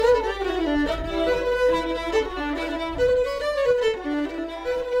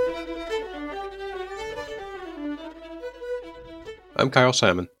I'm Kyle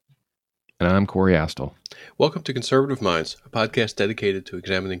Salmon. And I'm Corey Astle. Welcome to Conservative Minds, a podcast dedicated to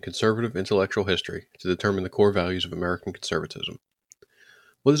examining conservative intellectual history to determine the core values of American conservatism.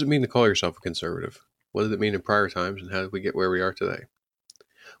 What does it mean to call yourself a conservative? What did it mean in prior times, and how did we get where we are today?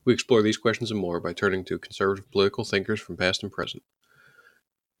 We explore these questions and more by turning to conservative political thinkers from past and present.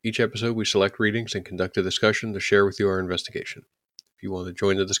 Each episode, we select readings and conduct a discussion to share with you our investigation. If you want to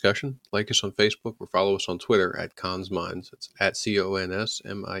join the discussion, like us on Facebook or follow us on Twitter at ConsMinds. It's at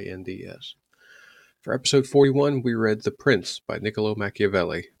CONSMINDS. For episode 41, we read The Prince by Niccolo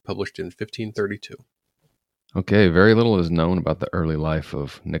Machiavelli, published in 1532. Okay, very little is known about the early life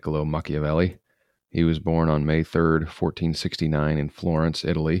of Niccolo Machiavelli. He was born on May 3rd, 1469 in Florence,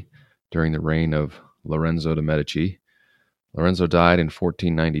 Italy, during the reign of Lorenzo de' Medici. Lorenzo died in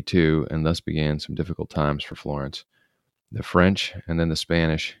 1492 and thus began some difficult times for Florence. The French and then the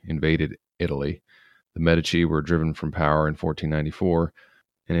Spanish invaded Italy. The Medici were driven from power in 1494,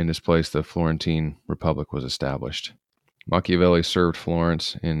 and in its place the Florentine Republic was established. Machiavelli served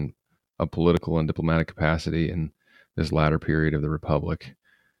Florence in a political and diplomatic capacity in this latter period of the Republic.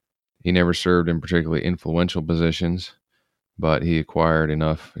 He never served in particularly influential positions, but he acquired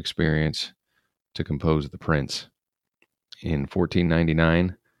enough experience to compose The Prince. In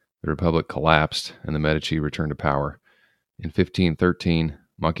 1499, the Republic collapsed and the Medici returned to power. In 1513,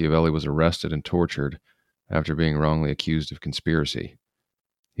 Machiavelli was arrested and tortured after being wrongly accused of conspiracy.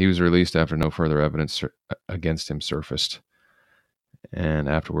 He was released after no further evidence against him surfaced, and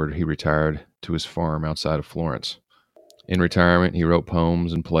afterward he retired to his farm outside of Florence. In retirement, he wrote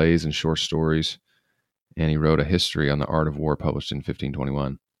poems and plays and short stories, and he wrote a history on the art of war published in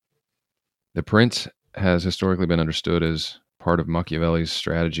 1521. The Prince has historically been understood as part of Machiavelli's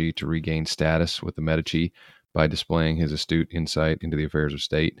strategy to regain status with the Medici by displaying his astute insight into the affairs of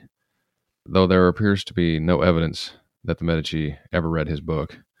state. Though there appears to be no evidence that the Medici ever read his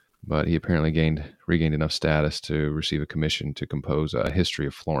book, but he apparently regained enough status to receive a commission to compose a history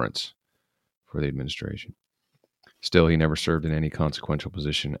of Florence for the administration. Still, he never served in any consequential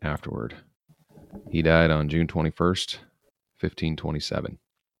position afterward. He died on June 21st, 1527.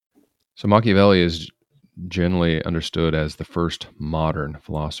 So Machiavelli is generally understood as the first modern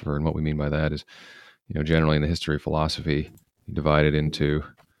philosopher, and what we mean by that is, generally in the history of philosophy, divided into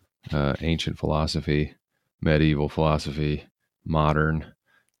ancient philosophy, medieval philosophy, modern,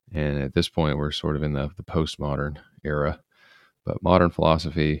 and at this point we're sort of in the postmodern era. But modern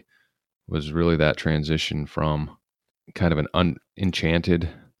philosophy was really that transition from kind of an enchanted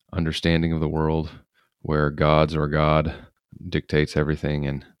understanding of the world where gods or God dictates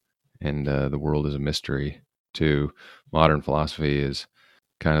everything and the world is a mystery, to modern philosophy is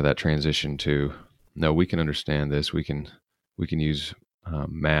kind of that transition to, no, we can understand this, we can use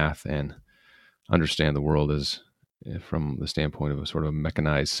math and understand the world as from the standpoint of a sort of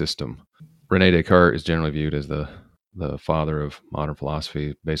mechanized system. René Descartes is generally viewed as the father of modern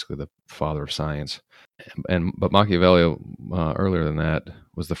philosophy, basically the father of science. But Machiavelli, earlier than that,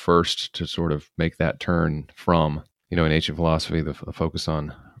 was the first to sort of make that turn from, in ancient philosophy, the focus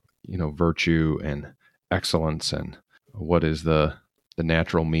on, virtue and excellence and what is the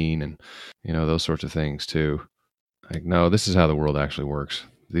natural mean and, those sorts of things, to like, no, this is how the world actually works.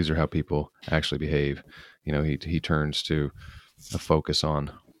 These are how people actually behave. He turns to a focus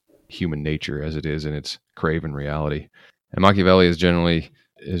on human nature as it is in its craven reality. And Machiavelli is generally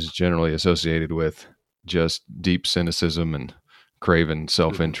associated with just deep cynicism and craven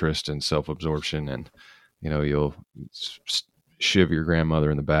self-interest and self-absorption, and you'll shiv your grandmother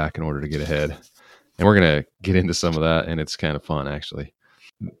in the back in order to get ahead. And we're going to get into some of that, and it's kind of fun, actually.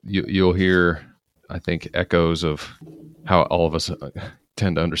 You'll hear, I think, echoes of how all of us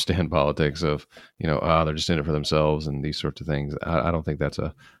tend to understand politics of, they're just in it for themselves and these sorts of things. I don't think that's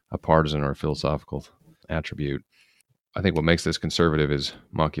a partisan or a philosophical attribute. I think what makes this conservative is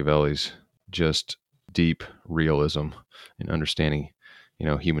Machiavelli's just deep realism in understanding,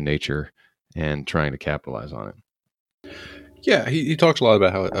 human nature and trying to capitalize on it. Yeah, he talks a lot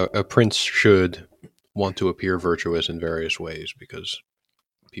about how a prince should want to appear virtuous in various ways because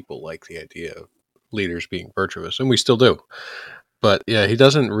people like the idea of leaders being virtuous, and we still do. But yeah, he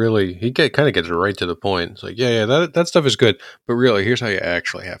doesn't really. He kind of gets right to the point. It's like, yeah, that stuff is good, but really, here's how you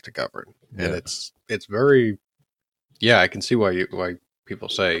actually have to govern, and it's very. Yeah, I can see why people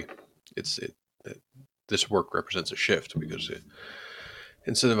say this work represents a shift, because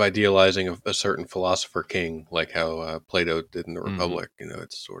instead of idealizing a certain philosopher king like how Plato did in the Republic,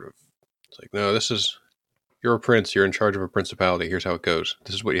 it's like, no, you're a prince, you're in charge of a principality. Here's how it goes.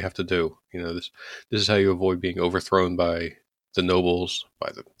 This is what you have to do. This is how you avoid being overthrown by the nobles,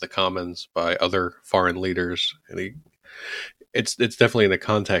 by the commons, by other foreign leaders. And it's definitely in the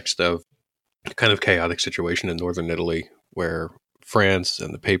context of a kind of chaotic situation in northern Italy where France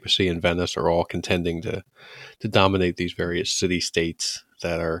and the papacy and Venice are all contending to dominate these various city states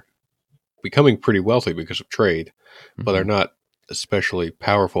that are becoming pretty wealthy because of trade, but are not especially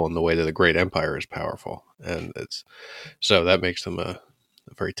powerful in the way that a great empire is powerful. And it's so that makes them a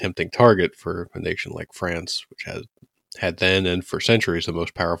very tempting target for a nation like France, which had then and for centuries the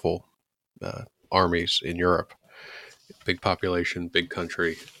most powerful armies in Europe. Big population, big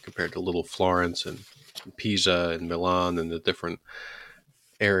country compared to little Florence and Pisa and Milan and the different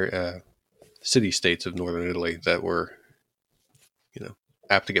area city states of northern Italy that were,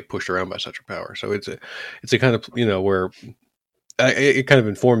 apt to get pushed around by such a power. So it's a kind of where it kind of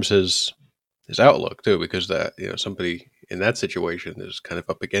informs his outlook too, because that somebody in that situation is kind of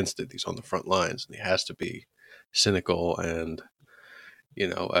up against it. He's on the front lines, and he has to be cynical and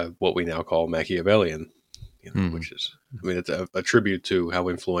what we now call Machiavellian. Which is, it's a tribute to how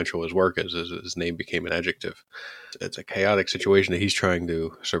influential his work is. His name became an adjective. It's a chaotic situation that he's trying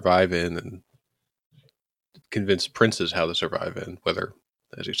to survive in and convince princes how to survive in, whether,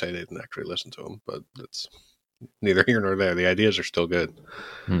 as you say, they didn't actually listen to him, but that's neither here nor there. The ideas are still good.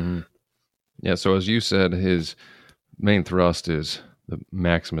 Mm-hmm. Yeah, so as you said, his main thrust is the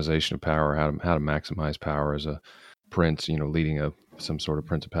maximization of power, how to maximize power as a prince, leading some sort of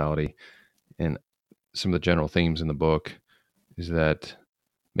principality. And some of the general themes in the book is that,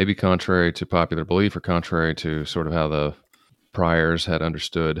 maybe contrary to popular belief or contrary to sort of how the priors had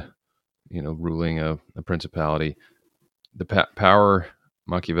understood, ruling a principality, the power,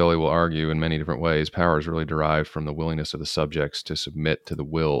 Machiavelli will argue in many different ways, power is really derived from the willingness of the subjects to submit to the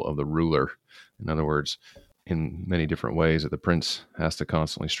will of the ruler. In other words, in many different ways, that the prince has to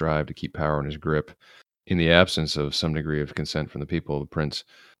constantly strive to keep power in his grip. In the absence of some degree of consent from the people, the prince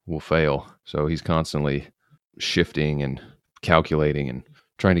will fail. So he's constantly shifting and calculating and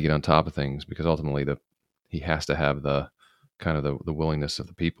trying to get on top of things, because ultimately he has to have the kind of the willingness of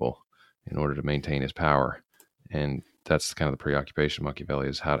the people in order to maintain his power. And that's kind of the preoccupation of Machiavelli,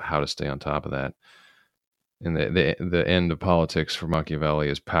 is how to stay on top of that. And the end of politics for Machiavelli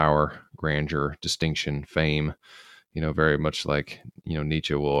is power, grandeur, distinction, fame. Very much like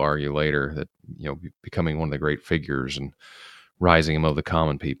Nietzsche will argue later that becoming one of the great figures and rising above the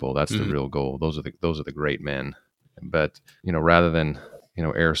common people, that's the real goal. Those are the great men. But rather than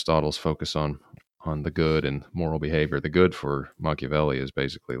Aristotle's focus on the good and moral behavior, the good for Machiavelli is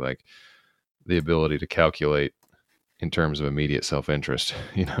basically like the ability to calculate in terms of immediate self-interest.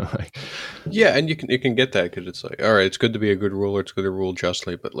 Yeah, and you can get that, because it's like, all right, it's good to be a good ruler, it's good to rule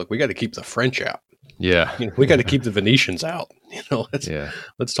justly, but look, we got to keep the French out. Yeah, we got to keep the Venetians out.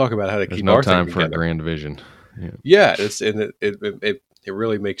 Let's talk about how to keep no our time thing for together. a grand vision. Yeah, it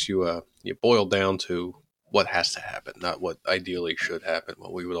really makes you boil down to what has to happen, not what ideally should happen,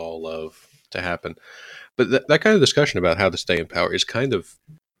 what we would all love to happen. But that kind of discussion about how to stay in power is kind of,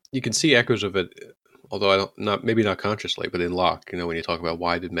 you can see echoes of it, although maybe not consciously, but in Locke, when you talk about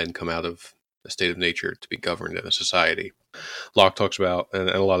why did men come out of a state of nature to be governed in a society, Locke talks about, and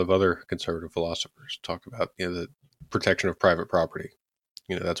a lot of other conservative philosophers talk about, the protection of private property.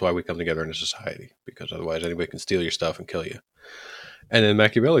 That's why we come together in a society, because otherwise anybody can steal your stuff and kill you. And then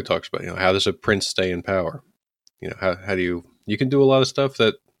Machiavelli talks about, how does a prince stay in power? How do you can do a lot of stuff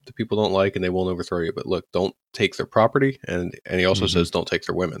that the people don't like and they won't overthrow you, but look, don't take their property. And he also says, don't take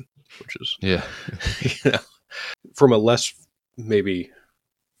their women, which is, from a less maybe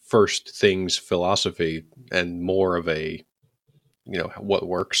first things philosophy and more of a, what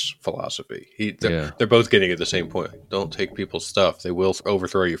works philosophy. They're both getting at the same point. Don't take people's stuff. They will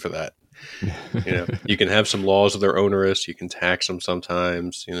overthrow you for that. You can have some laws that are onerous. You can tax them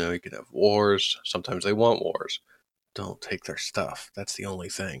sometimes. You can have wars. Sometimes they want wars. Don't take their stuff. That's the only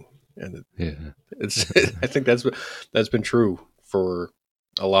thing. And it's I think that's been true for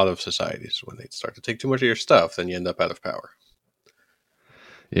a lot of societies. When they start to take too much of your stuff, then you end up out of power.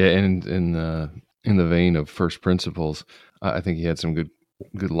 Yeah, and in the vein of first principles, I think he had some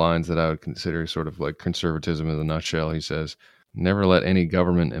good lines that I would consider sort of like conservatism in a nutshell. He says, "Never let any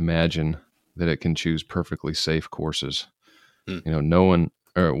government imagine that it can choose perfectly safe courses.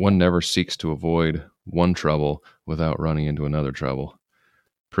 One never seeks to avoid one trouble without running into another trouble.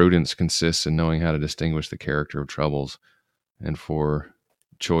 Prudence consists in knowing how to distinguish the character of troubles, and for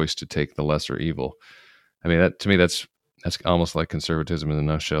choice to take the lesser evil." I mean, to me, that's almost like conservatism in a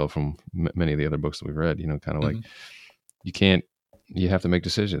nutshell from many of the other books that we've read. Kind of like you have to make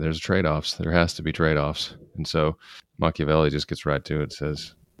decisions. There's trade-offs. There has to be trade-offs. And so Machiavelli just gets right to it.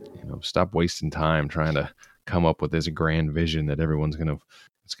 Says, stop wasting time trying to come up with this grand vision that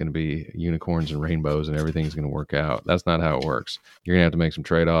it's going to be unicorns and rainbows and everything's going to work out. That's not how it works. You're going to have to make some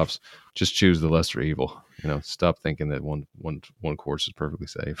trade-offs. Just choose the lesser evil. Stop thinking that one course is perfectly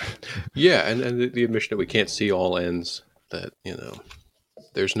safe. Yeah, and the admission that we can't see all ends, that,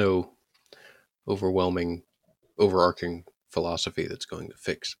 there's no overwhelming, overarching philosophy that's going to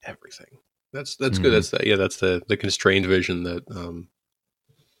fix everything. That's good. That's the constrained vision that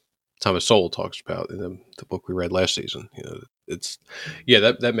Thomas Sowell talks about in the book we read last season.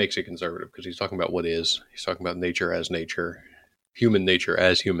 That makes it conservative, because he's talking about what is. He's talking about nature as nature, human nature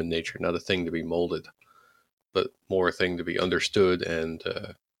as human nature, not a thing to be molded, but more a thing to be understood and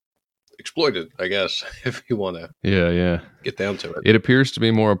exploited, I guess, if you want to get down to it. It appears to be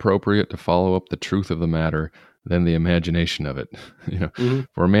more appropriate to follow up the truth of the matter than the imagination of it.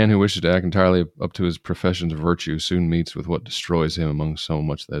 For a man who wishes to act entirely up to his professions of virtue soon meets with what destroys him among so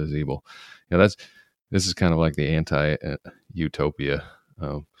much that is evil. This is kind of like the anti-utopia.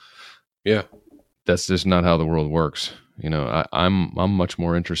 That's just not how the world works. I'm much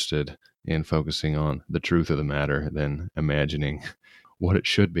more interested in focusing on the truth of the matter than imagining what it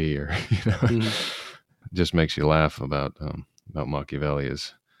should be, or just makes you laugh about Machiavelli.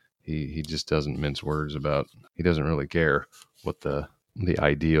 Is he just doesn't mince words about. He doesn't really care what the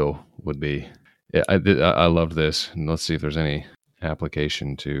ideal would be. Yeah, I loved this, and let's see if there's any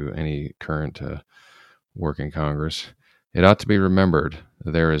application to any current work in Congress. It ought to be remembered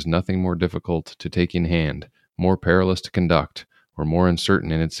that there is nothing more difficult to take in hand, more perilous to conduct, or more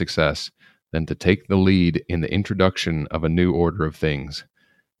uncertain in its success than to take the lead in the introduction of a new order of things,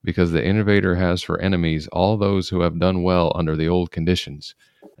 because the innovator has for enemies all those who have done well under the old conditions,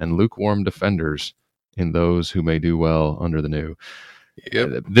 and lukewarm defenders in those who may do well under the new.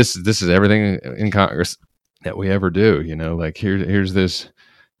 Yep. This is everything in Congress that we ever do. Like here's this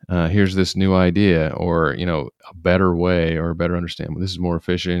new idea, or a better way, or a better understanding. This is more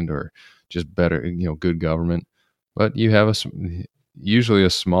efficient, or just better, good government. But you have usually a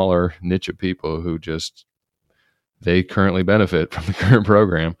smaller niche of people who they currently benefit from the current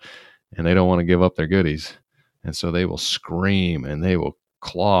program, and they don't want to give up their goodies. And so they will scream, and they will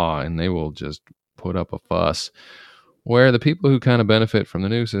claw, and they will just put up a fuss, where the people who kind of benefit from the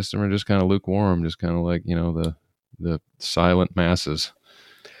new system are just kind of lukewarm, just kind of like, the silent masses.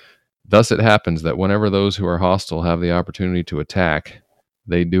 Thus it happens that whenever those who are hostile have the opportunity to attack,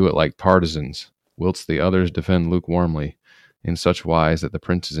 they do it like partisans, whilst the others defend lukewarmly, in such wise that the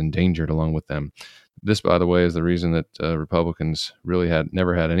prince is endangered along with them. This, by the way, is the reason that Republicans really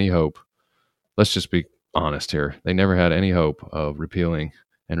never had any hope. Let's just be honest here. They never had any hope of repealing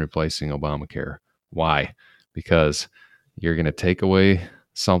and replacing Obamacare. Why? Because you're going to take away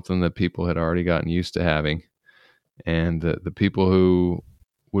something that people had already gotten used to having. And the people who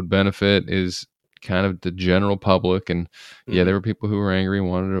would benefit is kind of the general public. And there were people who were angry and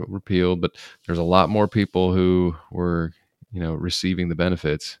wanted it repealed, but there's a lot more people who were, receiving the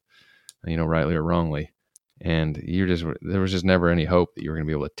benefits, rightly or wrongly. And there was just never any hope that you were going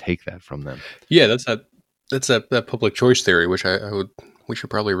to be able to take that from them. Yeah, that's that public choice theory, which we should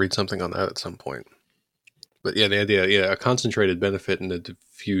probably read something on that at some point. But the idea, a concentrated benefit and a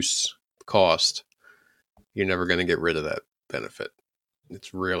diffuse cost, you're never going to get rid of that benefit.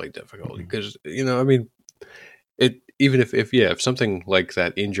 It's really difficult because, even if something like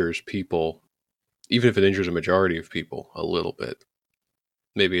that injures people, even if it injures a majority of people a little bit,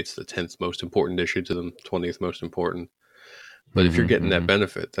 maybe it's the 10th most important issue to them, 20th most important. But if you're getting that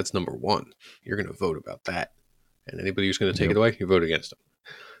benefit, that's number one. You're going to vote about that. And anybody who's going to take it away, you vote against them.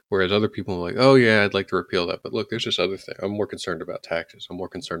 Whereas other people are like, oh, yeah, I'd like to repeal that. But look, there's this other thing. I'm more concerned about taxes. I'm more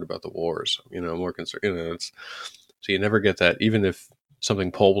concerned about the wars. I'm more concerned. So you never get that. Even if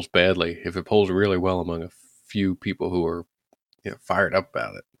something polls badly, if it polls really well among a few people who are fired up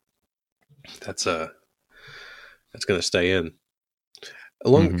about it, that's going to stay in.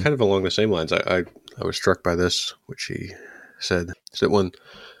 Kind of along the same lines, I was struck by this, which he said, is that when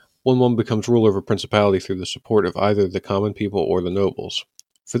one becomes ruler of a principality through the support of either the common people or the nobles,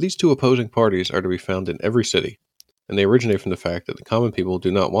 for these two opposing parties are to be found in every city, and they originate from the fact that the common people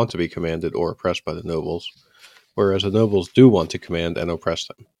do not want to be commanded or oppressed by the nobles, whereas the nobles do want to command and oppress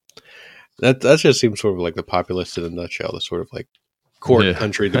them. That just seems sort of like the populist in a nutshell, the sort of like court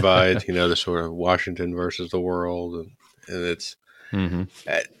country divide, the sort of Washington versus the world, and it's.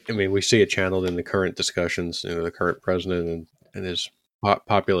 We see it channeled in the current discussions, the current president and his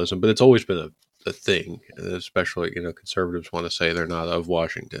populism, but it's always been a thing, and especially conservatives want to say they're not of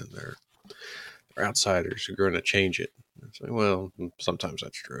Washington, they're outsiders who are going to change it. It's like, well, sometimes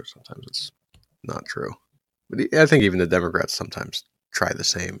that's true, sometimes it's not true. But I think even the Democrats sometimes try the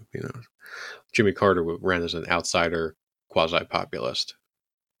same. Jimmy Carter ran as an outsider, quasi-populist.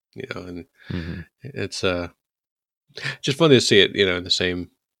 And it's just funny to see it. In the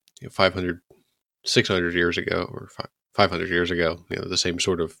same 500, 600 years ago, or 500 years ago. The same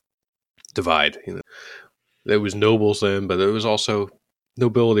sort of divide. There was nobles then, but it was also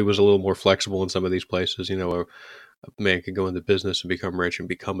nobility was a little more flexible in some of these places. A man could go into business and become rich and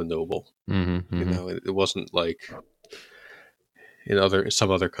become a noble. It wasn't like in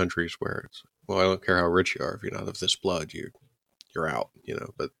some other countries where it's, well, I don't care how rich you are, if you're not of this blood, you're out.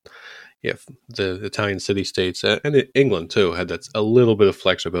 But yeah, the Italian city states and England too had that a little bit of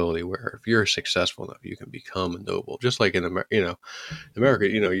flexibility where if you're successful enough, you can become a noble. Just like in America,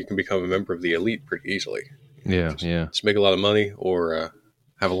 you can become a member of the elite pretty easily. Just make a lot of money or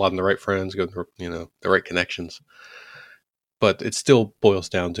have a lot of the right friends, go to the right connections. But it still boils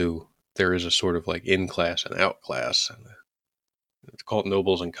down to there is a sort of like in class and out class, and it's called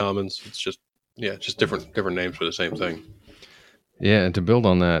nobles and commons. It's just different names for the same thing. Yeah, and to build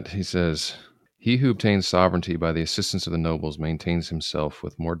on that, he says, "He who obtains sovereignty by the assistance of the nobles maintains himself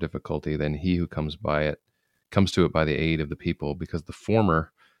with more difficulty than he who comes to it by the aid of the people, because the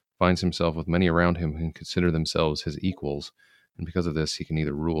former finds himself with many around him who consider themselves his equals, and because of this he can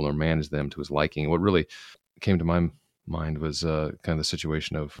neither rule nor manage them to his liking." What really came to my mind was kind of the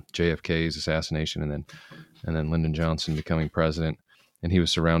situation of JFK's assassination and then Lyndon Johnson becoming president, and he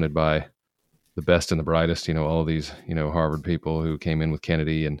was surrounded by the best and the brightest, all these, Harvard people who came in with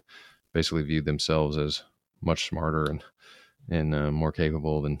Kennedy and basically viewed themselves as much smarter and more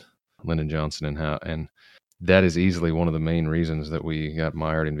capable than Lyndon Johnson, and that is easily one of the main reasons that we got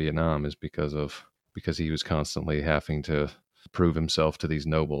mired in Vietnam, is because he was constantly having to prove himself to these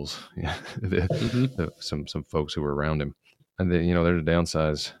nobles, some folks who were around him, and then there's a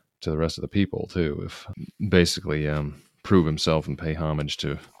downside to the rest of the people too, if basically prove himself and pay homage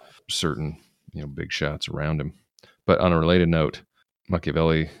to certain big shots around him. But on a related note,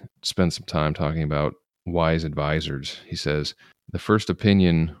 Machiavelli spends some time talking about wise advisors. He says, "The first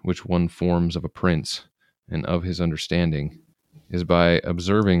opinion which one forms of a prince and of his understanding is by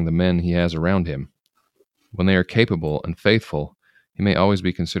observing the men he has around him. When they are capable and faithful, he may always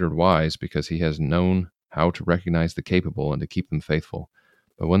be considered wise, because he has known how to recognize the capable and to keep them faithful.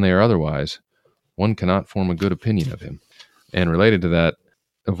 But when they are otherwise, one cannot form a good opinion of him." And related to that,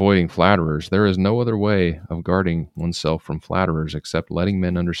 avoiding flatterers, there is no other way of guarding oneself from flatterers except letting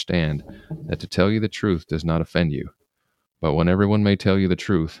men understand that to tell you the truth does not offend you. But when everyone may tell you the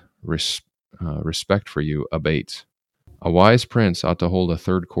truth, respect for you abates. A wise prince ought to hold a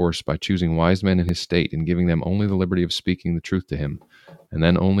third course by choosing wise men in his state and giving them only the liberty of speaking the truth to him, and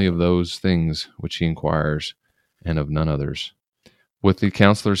then only of those things which he inquires, and of none others. With the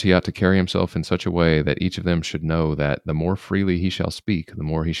counselors he ought to carry himself in such a way that each of them should know that the more freely he shall speak, the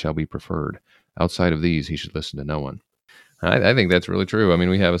more he shall be preferred. Outside of these, he should listen to no one. I think that's really true. I mean,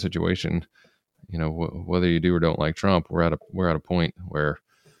 we have a situation, whether you do or don't like Trump, we're at a point where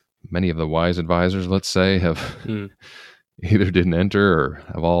many of the wise advisors, let's say, have either didn't enter or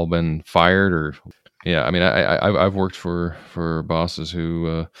have all been fired, or I mean, I've worked for bosses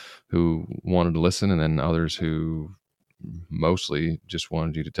who wanted to listen, and then others who mostly just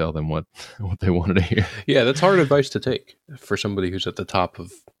wanted you to tell them what they wanted to hear. Yeah, that's hard advice to take for somebody who's at the top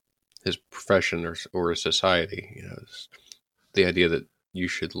of his profession or his society. The idea that you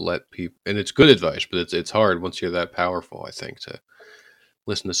should let people, and it's good advice, but it's hard once you're that powerful, I think, to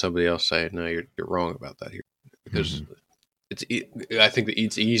listen to somebody else say, "No, you're wrong about that here," because I think that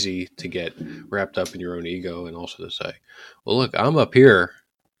it's easy to get wrapped up in your own ego, and also to say, "Well, look, I'm up here.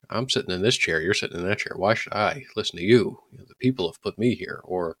 I'm sitting in this chair, you're sitting in that chair. Why should I listen to you? The people have put me here."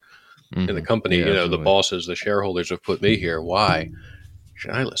 Or in the company, the bosses, the shareholders have put me here. Why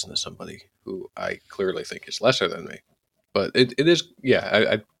should I listen to somebody who I clearly think is lesser than me? But it is,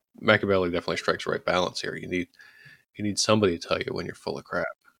 Machiavelli definitely strikes the right balance here. You need somebody to tell you when you're full of crap,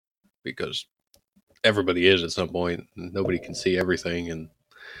 because everybody is at some point, and nobody can see everything. And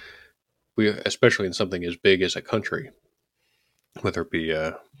we, especially in something as big as a country, whether it be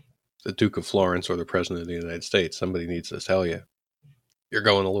the Duke of Florence or the President of the United States, somebody needs to tell you, "You're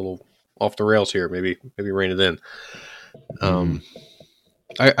going a little off the rails here. Maybe rein it in."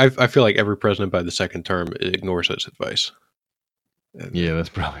 I feel like every president by the second term ignores this advice. And that's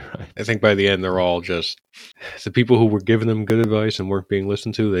probably right. I think by the end, they're all just the people who were giving them good advice and weren't being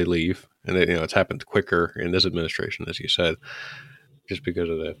listened to. They leave, and it's happened quicker in this administration, as you said, just because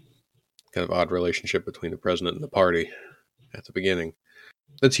of the kind of odd relationship between the president and the party at the beginning.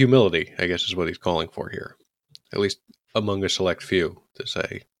 That's humility, I guess, is what he's calling for here, at least among a select few, to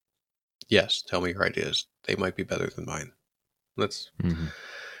say, "Yes, tell me your ideas. They might be better than mine. That's Mm-hmm.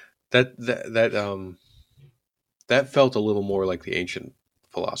 that felt a little more like the ancient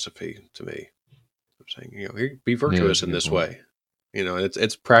philosophy to me. I'm saying, be Yeah, that's virtuous a in good this point. way.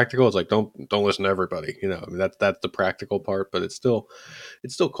 It's practical. It's like don't listen to everybody. I mean that's the practical part, but it's still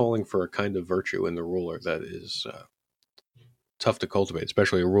calling for a kind of virtue in the ruler that is tough to cultivate,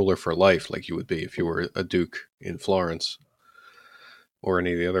 especially a ruler for life, like you would be if you were a duke in Florence or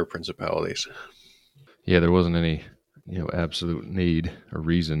any of the other principalities. Yeah, there wasn't any, absolute need or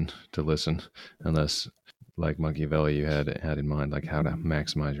reason to listen unless, like Machiavelli, you had in mind like how to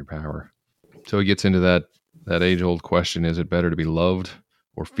maximize your power. So he gets into that age old question: is it better to be loved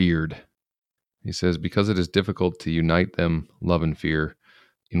or feared? He says, because it is difficult to unite them, love and fear,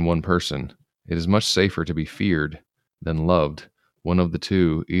 in one person, it is much safer to be feared than loved. One of the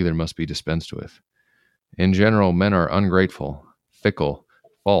two either must be dispensed with. In general, men are ungrateful, fickle,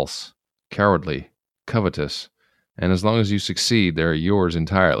 false, cowardly, covetous, and as long as you succeed, they're yours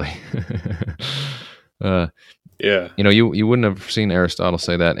entirely. uh, Yeah. you wouldn't have seen Aristotle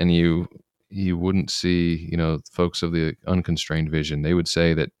say that, and you wouldn't see, folks of the unconstrained vision. They would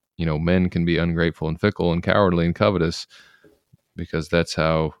say that, men can be ungrateful and fickle and cowardly and covetous because that's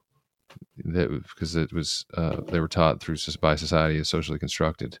how because it was they were taught through by society as socially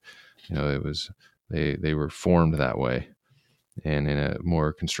constructed. It was they were formed that way, and in a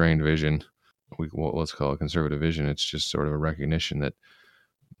more constrained vision, let's call it conservative vision, it's just sort of a recognition that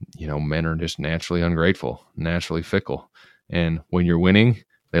men are just naturally ungrateful, naturally fickle, and when you're winning,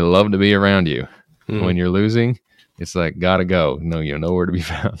 they love to be around you. Mm-hmm. When you're losing, it's like gotta go. No, you're nowhere to be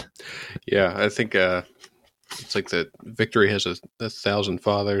found. Yeah, I think it's like that victory has a 1,000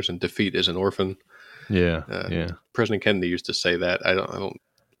 fathers and defeat is an orphan. Yeah, President Kennedy used to say that. I don't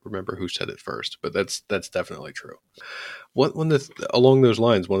remember who said it first, but that's definitely true. Along those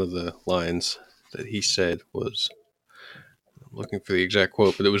lines, one of the lines that he said was, I'm looking for the exact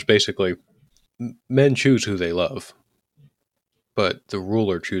quote, but it was basically, men choose who they love, but the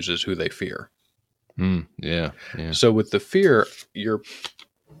ruler chooses who they fear. Yeah. So with the fear, you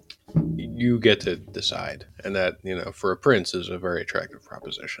get to decide, and that for a prince is a very attractive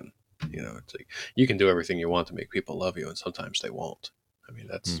proposition. It's like you can do everything you want to make people love you, and sometimes they won't. I mean,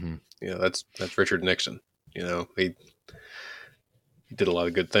 that's that's Richard Nixon. He did a lot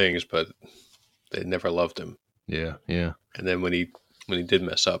of good things, but they never loved him. Yeah. And then when he did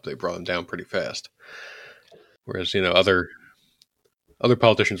mess up, they brought him down pretty fast. Whereas other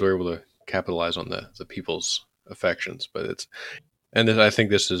politicians were able to capitalize on the people's affections, but I think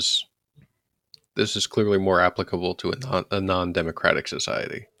this is clearly more applicable to a non-democratic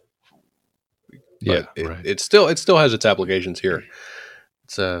society. But right. it still has its applications here.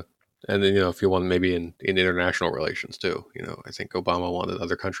 It's and then if you want maybe in international relations too, I think Obama wanted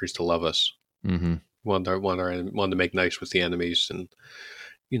other countries to love us. Mm-hmm. Wanted to make nice with the enemies, and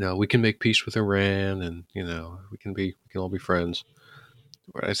we can make peace with Iran, and we can all be friends.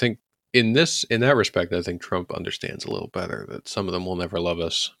 But I think in that respect, I think Trump understands a little better that some of them will never love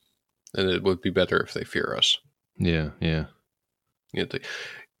us, and it would be better if they fear us. Yeah.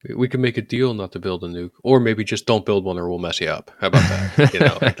 We can make a deal not to build a nuke, or maybe just don't build one, or we'll mess you up. How about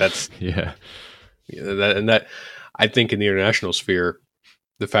that? That's that. I think in the international sphere,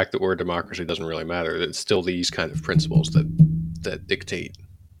 the fact that we're a democracy doesn't really matter. It's still these kind of principles that dictate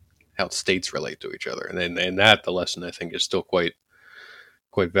how states relate to each other, and that the lesson I think is still quite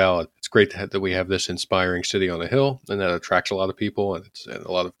valid. It's great that we have this inspiring city on a hill, and that attracts a lot of people, and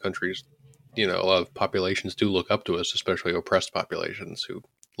a lot of countries, a lot of populations do look up to us, especially oppressed populations who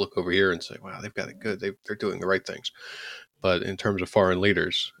look over here and say, wow, they've got it good. They're doing the right things. But in terms of foreign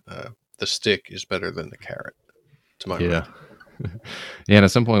leaders, the stick is better than the carrot, to my mind. Yeah, and at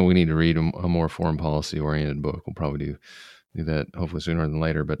some point we need to read a more foreign policy oriented book. We'll probably do that hopefully sooner than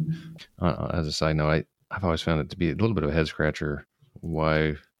later. But as a side note, I've always found it to be a little bit of a head scratcher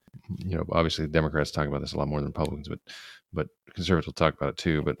why, obviously the Democrats talk about this a lot more than Republicans, but conservatives will talk about it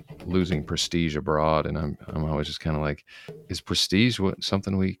too, but losing prestige abroad. And I'm always just kind of like, is prestige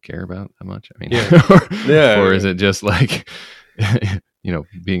something we care about that much? I mean, or is it just like,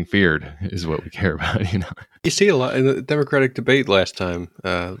 being feared is what we care about, You see a lot in the Democratic debate last time,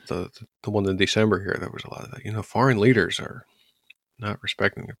 the one in December here, there was a lot of that. Foreign leaders are not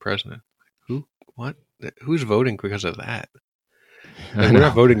respecting the president. What? Who's voting because of that? We're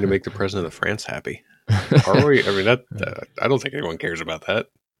not voting to make the president of France happy. Are we? I mean, I don't think anyone cares about that.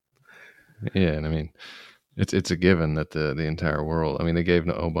 Yeah, and I mean, it's a given that the entire world. I mean, they gave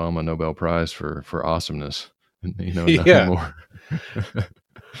Obama a Nobel Prize for awesomeness. Nothing more.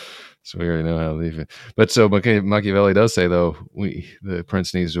 So we already know how to leave it. But so Machiavelli does say, though, the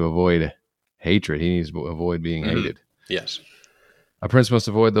prince needs to avoid hatred. He needs to avoid being hated. Yes. A prince must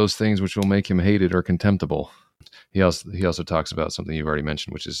avoid those things which will make him hated or contemptible. He also talks about something you've already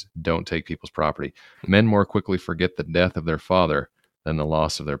mentioned, which is don't take people's property. Men more quickly forget the death of their father than the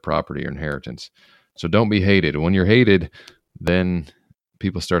loss of their property or inheritance. So don't be hated. When you're hated, then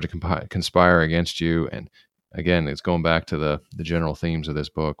people start to conspire against you. And again, it's going back to the general themes of this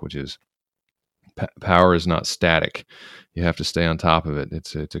book, which is power is not static. You have to stay on top of it.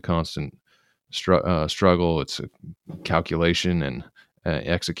 It's a constant struggle. It's a calculation and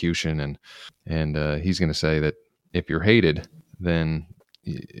execution. And he's going to say that if you're hated, then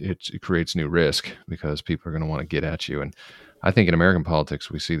it creates new risk because people are going to want to get at you. And I think in American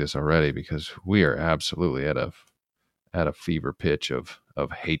politics, we see this already because we are absolutely at a fever pitch of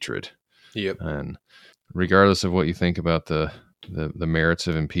hatred. Yep. And regardless of what you think about the merits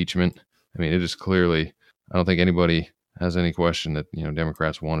of impeachment, I mean, it is clearly, I don't think anybody has any question that,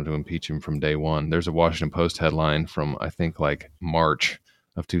 Democrats wanted to impeach him from day one. There's a Washington Post headline from, I think, like March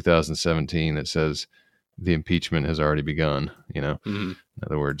of 2017 that says the impeachment has already begun, Mm-hmm. In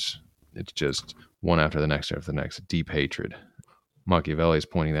other words, it's just one after the next, deep hatred. Machiavelli is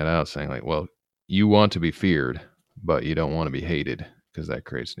pointing that out, saying like, well, you want to be feared, but you don't want to be hated because that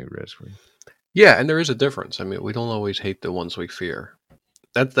creates new risk for you. Yeah, and there is a difference. I mean, we don't always hate the ones we fear.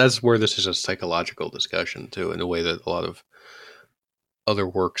 That's where this is a psychological discussion too, in a way that a lot of other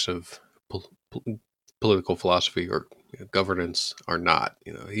works of political philosophy or governance are not.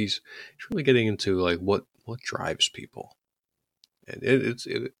 He's really getting into like what drives people, and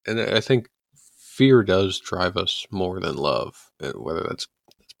and I think fear does drive us more than love. And whether that's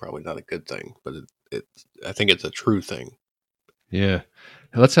probably not a good thing, but I think it's a true thing. Yeah,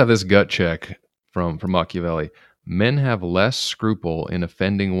 let's have this gut check from Machiavelli. Men have less scruple in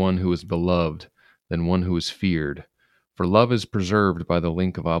offending one who is beloved than one who is feared. For love is preserved by the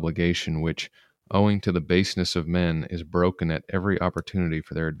link of obligation, which, owing to the baseness of men, is broken at every opportunity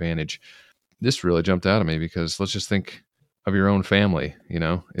for their advantage. This really jumped out at me because let's just think of your own family.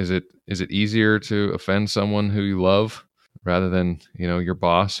 Is it easier to offend someone who you love rather than, your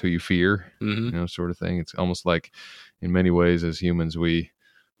boss who you fear, Mm-hmm. Sort of thing? It's almost like in many ways as humans, we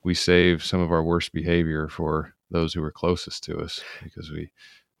save some of our worst behavior for those who are closest to us because we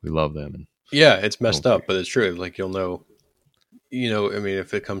love them. And yeah, it's messed up, but it's true. Like I mean,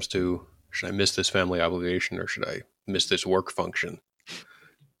 if it comes to should I miss this family obligation or should I miss this work function?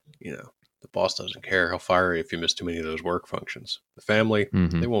 The boss doesn't care. He'll fire you if you miss too many of those work functions. The family,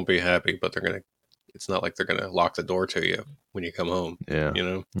 they won't be happy, but it's not like they're gonna lock the door to you when you come home. Yeah.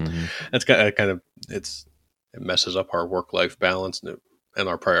 That's it messes up our work-life balance and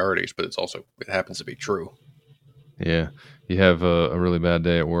our priorities, but it happens to be true. Yeah. You have a really bad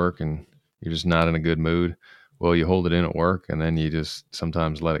day at work and you're just not in a good mood. Well, you hold it in at work and then you just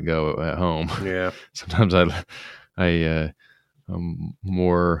sometimes let it go at home. Yeah. Sometimes I'm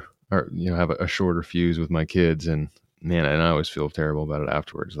more, or, have a shorter fuse with my kids and man, and I always feel terrible about it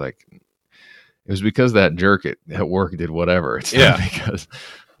afterwards. Like it was because that jerk at work did whatever. It's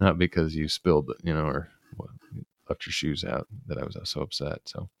not because you spilled, or left your shoes out that I was so upset.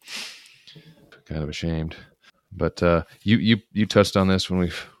 So kind of ashamed. But you touched on this when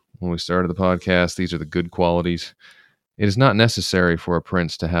we started the podcast. These are the good qualities. It is not necessary for a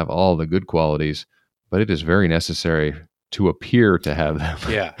prince to have all the good qualities, but it is very necessary to appear to have them.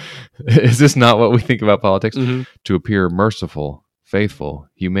 Yeah. Is this not what we think about politics? Mm-hmm. To appear merciful, faithful,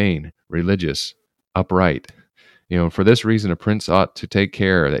 humane, religious, upright. For this reason, a prince ought to take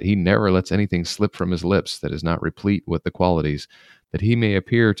care that he never lets anything slip from his lips that is not replete with the qualities, that he may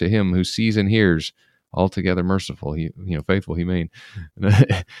appear to him who sees and hears altogether merciful, faithful, humane.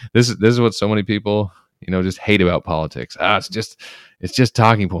 This is what so many people, just hate about politics. It's just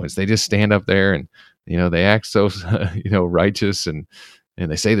talking points. They just stand up there and, they act so, righteous and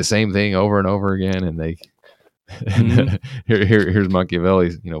they say the same thing over and over again. And they, here's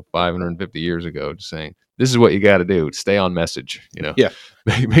Machiavelli, 550 years ago, just saying, this is what you got to do. Stay on message, Yeah.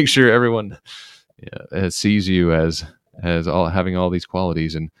 Make sure everyone sees you as having all these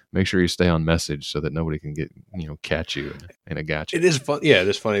qualities, and make sure you stay on message so that nobody can get catch you in a gotcha. It is fun. Yeah, it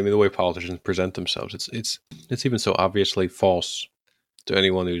is funny. I mean, the way politicians present themselves, it's even so obviously false to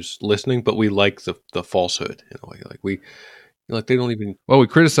anyone who's listening. But we like the falsehood in a way. Like they don't even. Well, we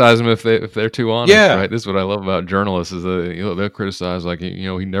criticize them if they're too honest. Yeah. Right. This is what I love about journalists is that they'll criticize like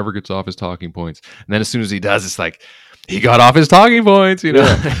he never gets off his talking points, and then as soon as he does, it's like he got off his talking points.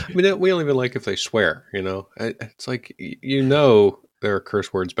 Yeah. I mean, we don't even like if they swear. It's like there are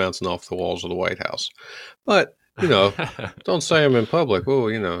curse words bouncing off the walls of the White House, but don't say them in public.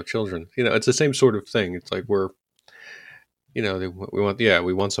 Oh, children. It's the same sort of thing. It's like we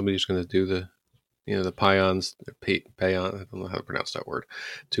want somebody who's going to do the peons, peon, I don't know how to pronounce that word,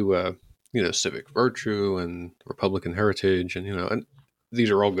 to civic virtue and Republican heritage, and these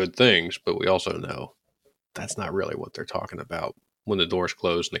are all good things, but we also know that's not really what they're talking about when the doors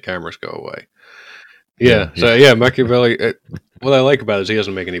close and the cameras go away. Yeah. So yeah, Machiavelli. What I like about it is he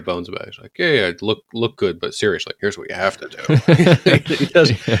doesn't make any bones about it. He's like, yeah, look good, but seriously, here's what you have to do. he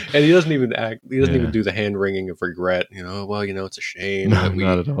doesn't, and he doesn't even act. He doesn't even do the hand wringing of regret. Well, it's a shame that we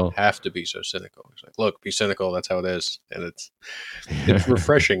not at all. have to be so cynical. He's like, look, be cynical. That's how it is, and it's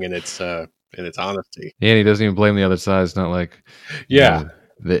refreshing in its honesty. Yeah, and he doesn't even blame the other side. It's not like,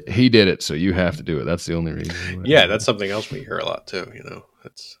 that he did it, so you have to do it. That's the only reason. Yeah, that's something else we hear a lot too.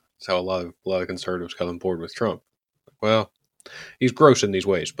 That's how a lot of conservatives come on board with Trump. Well, he's gross in these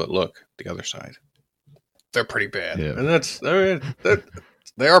ways, but look, the other side, they're pretty bad, and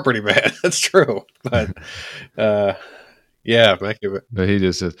they are pretty bad. That's true, but yeah, but he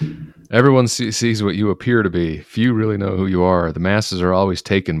just says everyone sees what you appear to be. Few really know who you are. The masses are always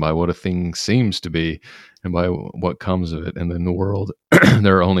taken by what a thing seems to be, and by what comes of it. And in the world,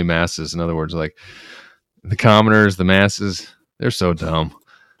 there are only masses. In other words, like the commoners, the masses, they're so dumb.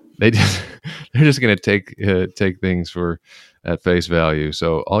 They're just going to take things at face value.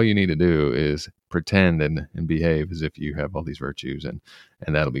 So all you need to do is pretend and behave as if you have all these virtues, and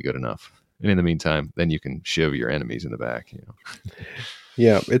that'll be good enough. And in the meantime, then you can shiv your enemies in the back.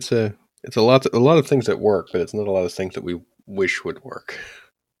 Yeah, it's a lot of things that work, but it's not a lot of things that we wish would work.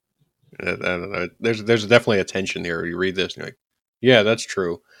 I don't know. There's definitely a tension here. You read this and you're like, yeah, that's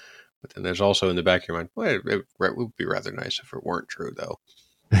true. But then there's also in the back of your mind, well, it would be rather nice if it weren't true, though.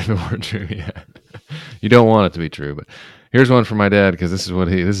 If it weren't true, yeah. You don't want it to be true, but here's one from my dad, because this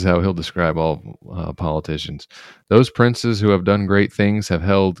is how he'll describe all politicians. Those princes who have done great things have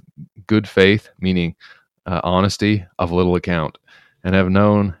held good faith, meaning honesty, of little account, and have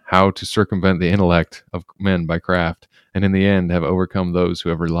known how to circumvent the intellect of men by craft, and in the end have overcome those who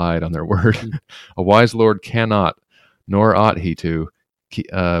have relied on their word. A wise lord cannot, nor ought he to,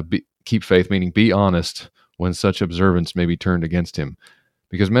 keep faith, meaning be honest, when such observance may be turned against him.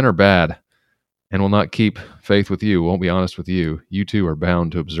 Because men are bad and will not keep faith with you, won't be honest with you. You too are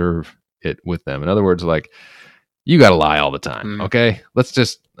bound to observe it with them. In other words, like, you got to lie all the time. Okay, let's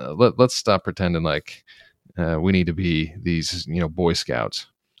just let's stop pretending like we need to be these Boy Scouts.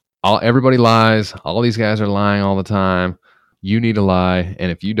 Everybody lies. All these guys are lying all the time. You need to lie,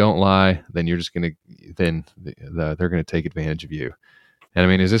 and if you don't lie, then you're just they're gonna take advantage of you. And I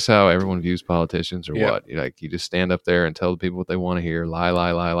mean, is this how everyone views politicians, or what? You just stand up there and tell the people what they want to hear,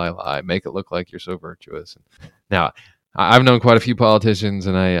 lie, make it look like you're so virtuous. Now, I've known quite a few politicians,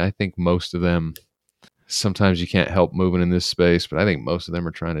 and I think most of them, sometimes you can't help moving in this space, but I think most of them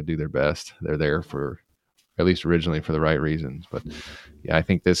are trying to do their best. They're there for, at least originally, for the right reasons. But yeah, I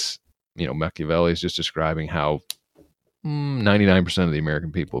think this, Machiavelli is just describing how 99% of the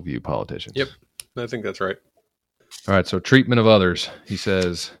American people view politicians. Yep, I think that's right. All right, so treatment of others. He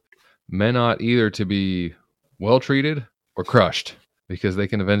says, men ought either to be well treated or crushed, because they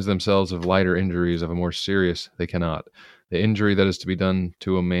can avenge themselves of lighter injuries, of a more serious they cannot. The injury that is to be done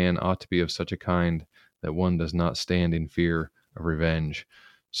to a man ought to be of such a kind that one does not stand in fear of revenge.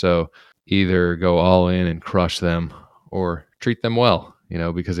 So either go all in and crush them, or treat them well,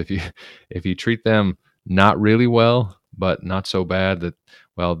 because if you treat them not really well, but not so bad that,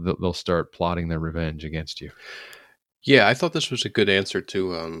 well, they'll start plotting their revenge against you. Yeah, I thought this was a good answer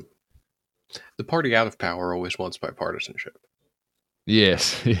to the party out of power always wants bipartisanship.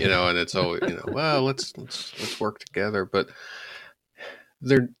 Yes, and it's always well, let's work together. But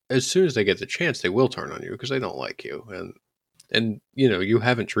they're, as soon as they get the chance, they will turn on you because they don't like you, and you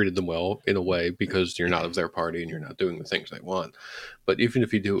haven't treated them well in a way because you're not of their party and you're not doing the things they want. But even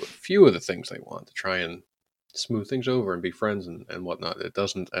if you do a few of the things they want to try and smooth things over and be friends and whatnot, it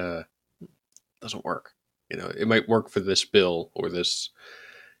doesn't work. It might work for this bill or this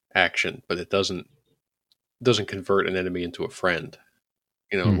action, but it doesn't convert an enemy into a friend.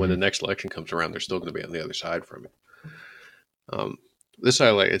 When the next election comes around, they're still going to be on the other side from it. This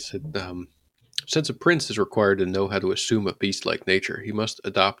I like. It said, since a prince is required to know how to assume a beast-like nature, he must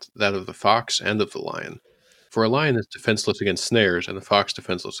adopt that of the fox and of the lion. For a lion is defenseless against snares, and a fox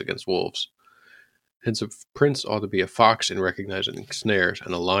defenseless against wolves. Hence, a prince ought to be a fox in recognizing snares,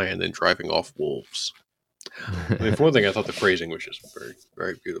 and a lion in driving off wolves. I mean, for one thing, I thought the phrasing was just very,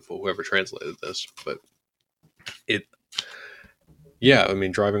 very beautiful, whoever translated this. But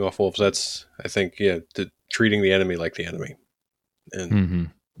driving off wolves, that's, I think, treating the enemy like the enemy.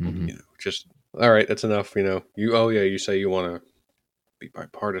 And, just, all right, that's enough. You say you want to be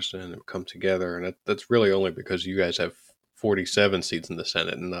bipartisan and come together. And that's really only because you guys have 47 seats in the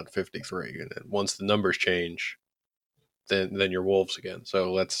Senate and not 53. And then once the numbers change, then you're wolves again.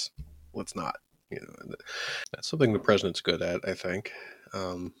 So let's not. That's something the president's good at, I think.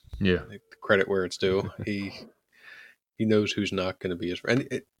 Yeah. Credit where it's due. He knows who's not going to be his friend.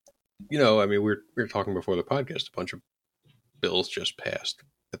 We were talking before the podcast. A bunch of bills just passed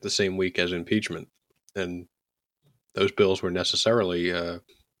at the same week as impeachment, and those bills were necessarily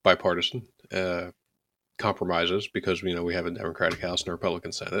bipartisan compromises because we have a Democratic House and a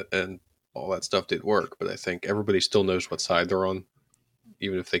Republican Senate, and all that stuff did work. But I think everybody still knows what side they're on,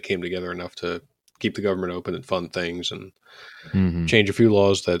 even if they came together enough to keep the government open and fund things and change a few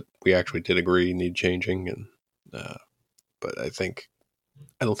laws that we actually did agree need changing. And but I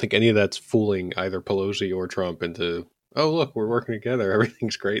don't think any of that's fooling either Pelosi or Trump into, oh, look, we're working together,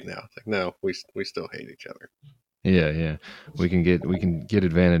 everything's great now. It's like, no, we still hate each other. Yeah. We can get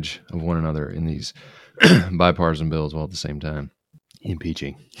advantage of one another in these bipartisan bills while at the same time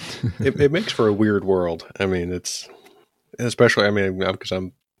impeaching. It makes for a weird world. I mean, it's especially, because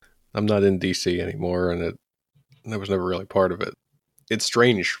I'm not in DC anymore, and I was never really part of it. It's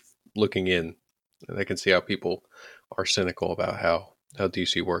strange looking in, and I can see how people are cynical about how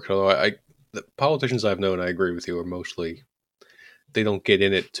DC works. Although the politicians I've known, I agree with you, are mostly, they don't get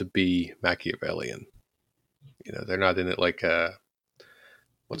in it to be Machiavellian. They're not in it like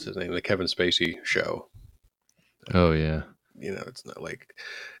what's his name, the Kevin Spacey show. Oh yeah. It's not like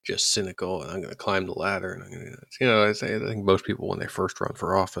just cynical and I'm going to climb the ladder and I'm going to, I think most people when they first run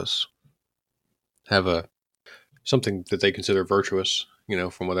for office have something that they consider virtuous,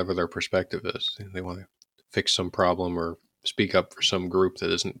 from whatever their perspective is. They want to fix some problem or speak up for some group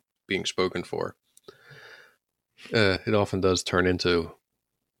that isn't being spoken for. It often does turn into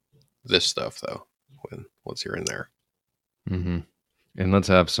this stuff though, once you're in there. Mm-hmm. And let's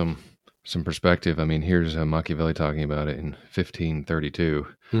have some perspective. I mean, here's Machiavelli talking about it in 1532.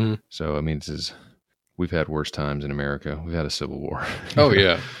 Mm-hmm. So, I mean, we've had worse times in America. We've had a civil war. Oh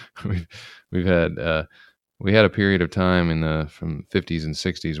yeah. we've had, we had a period of time from 50s and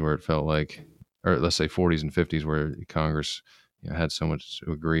 60s where it felt like, or let's say 40s and 50s where Congress had so much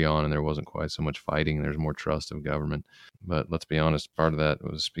to agree on and there wasn't quite so much fighting. There's more trust of government. But let's be honest, part of that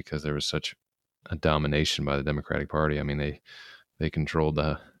was because there was such a domination by the Democratic Party. I mean, they controlled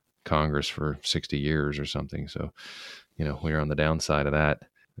the Congress for 60 years or something. So, we're on the downside of that.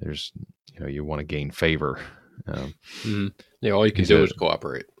 There's, you want to gain favor. Yeah, all you can do is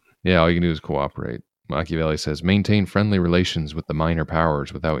cooperate. Yeah, all you can do is cooperate. Machiavelli says, maintain friendly relations with the minor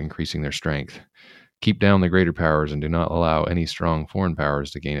powers without increasing their strength. Keep down the greater powers and do not allow any strong foreign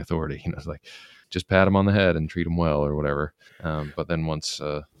powers to gain authority. It's like, just pat them on the head and treat them well or whatever. But then once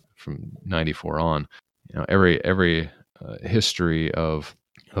from 94 on, every history of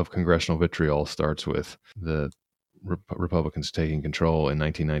congressional vitriol starts with the Republicans taking control in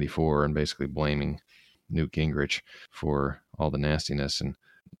 1994 and basically blaming Newt Gingrich for all the nastiness. And,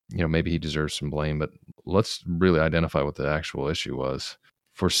 maybe he deserves some blame, but let's really identify what the actual issue was.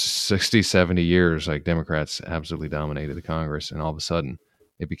 For 60, 70 years, like Democrats absolutely dominated the Congress, and all of a sudden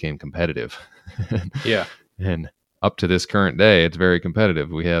it became competitive. Yeah. And up to this current day, it's very competitive.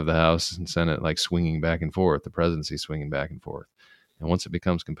 We have the House and Senate like swinging back and forth, the presidency swinging back and forth. And once it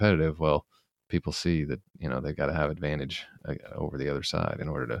becomes competitive, well, people see that, they've got to have advantage over the other side in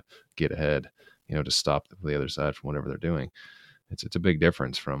order to get ahead, to stop the other side from whatever they're doing. It's a big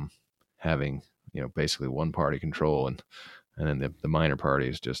difference from having, basically one party control and then the minor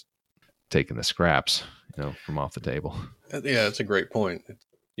parties just taking the scraps, from off the table. Yeah, that's a great point.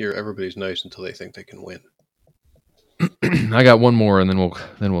 Everybody's nice until they think they can win. I got one more, and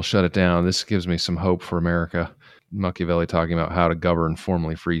then we'll shut it down. This gives me some hope for America. Machiavelli talking about how to govern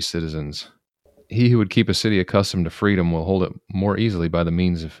formerly free citizens. He who would keep a city accustomed to freedom will hold it more easily by the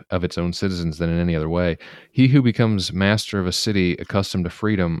means of its own citizens than in any other way. He who becomes master of a city accustomed to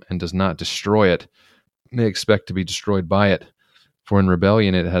freedom and does not destroy it may expect to be destroyed by it. For in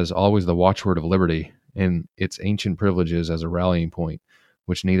rebellion it has always the watchword of liberty and its ancient privileges as a rallying point,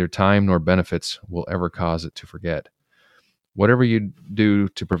 which neither time nor benefits will ever cause it to forget. Whatever you do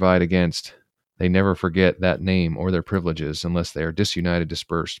to provide against, they never forget that name or their privileges unless they are disunited,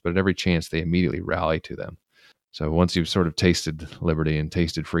 dispersed, but at every chance they immediately rally to them. So once you've sort of tasted liberty and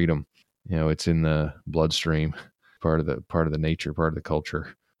tasted freedom, it's in the bloodstream, part of the nature, part of the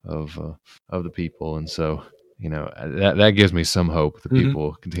culture of the people. And so, that gives me some hope that people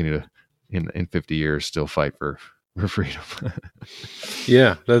will continue to, in 50 years, still fight for freedom.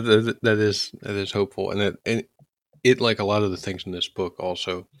 Yeah, that is hopeful. And it, like a lot of the things in this book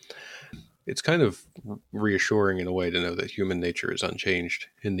also, it's kind of reassuring in a way to know that human nature is unchanged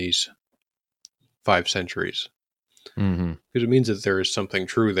in these 5 centuries. Mm-hmm. because it means that there is something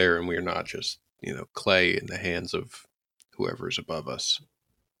true there, and we are not just clay in the hands of whoever is above us.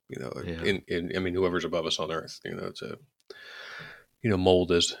 Yeah. I mean, whoever's above us on Earth. To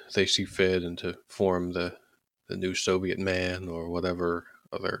mold as they see fit and to form the new Soviet man or whatever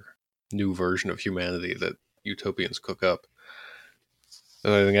other new version of humanity that utopians cook up.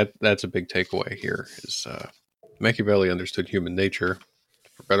 And I think that's a big takeaway here is Machiavelli understood human nature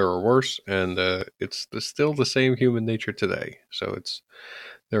for better or worse, and still the same human nature today. So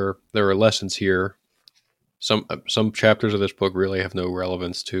there are lessons here. Some chapters of this book really have no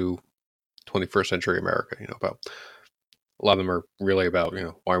relevance to 21st century America. About a lot of them are really about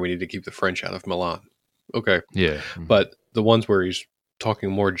why we need to keep the French out of Milan. Okay, Yeah. Mm-hmm. but the ones where he's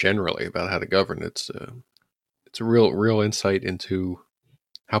talking more generally about how to govern, it's a real insight into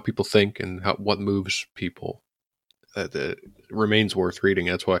how people think and what moves people that remains worth reading.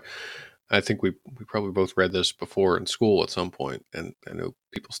 That's why I think we probably both read this before in school at some point, and I know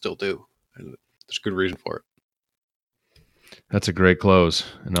people still do, and there's good reason for it. That's a great close.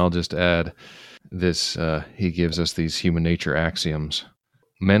 And I'll just add this. He gives us these human nature axioms.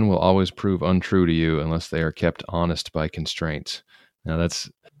 Men will always prove untrue to you unless they are kept honest by constraints. Now that's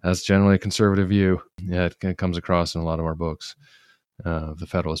generally a conservative view. Yeah, it comes across in a lot of our books, the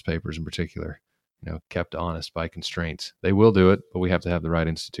Federalist Papers in particular. Kept honest by constraints. They will do it, but we have to have the right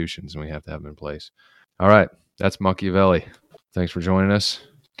institutions and we have to have them in place. All right, that's Machiavelli. Thanks for joining us.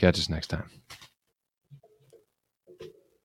 Catch us next time.